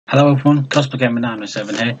Hello everyone, Cosplay Gamer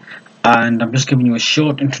 907 here, and I'm just giving you a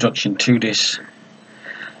short introduction to this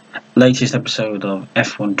latest episode of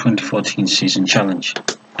F1 2014 Season Challenge.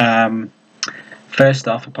 First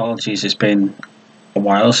off, apologies, it's been a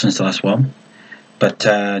while since the last one, but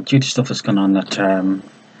due to stuff that's gone on that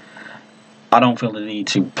I don't feel the need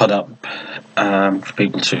to put up for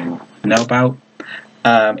people to know about,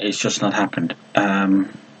 it's just not happened.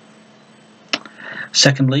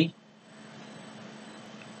 Secondly,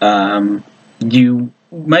 you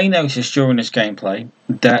may notice during this gameplay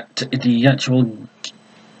that the actual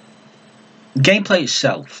gameplay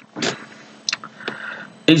itself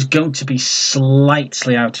is going to be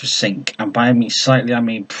slightly out of sync, and by me slightly I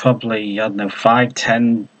mean probably, I don't know,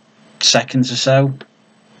 5-10 seconds or so.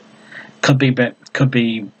 Could be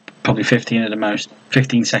probably 15 at the most,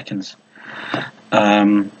 15 seconds.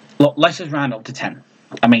 Look, let's just round up to 10.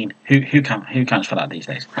 I mean, who counts for that these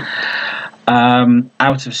days?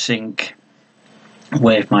 Out of sync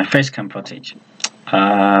with my face cam footage.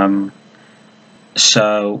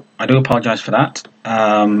 So I do apologise for that,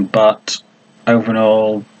 but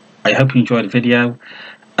overall I hope you enjoyed the video.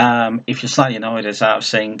 If you're slightly annoyed it's out of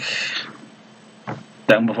sync,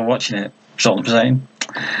 don't bother watching it, that's all I'm saying.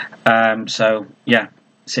 So yeah,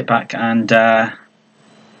 sit back and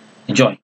enjoy.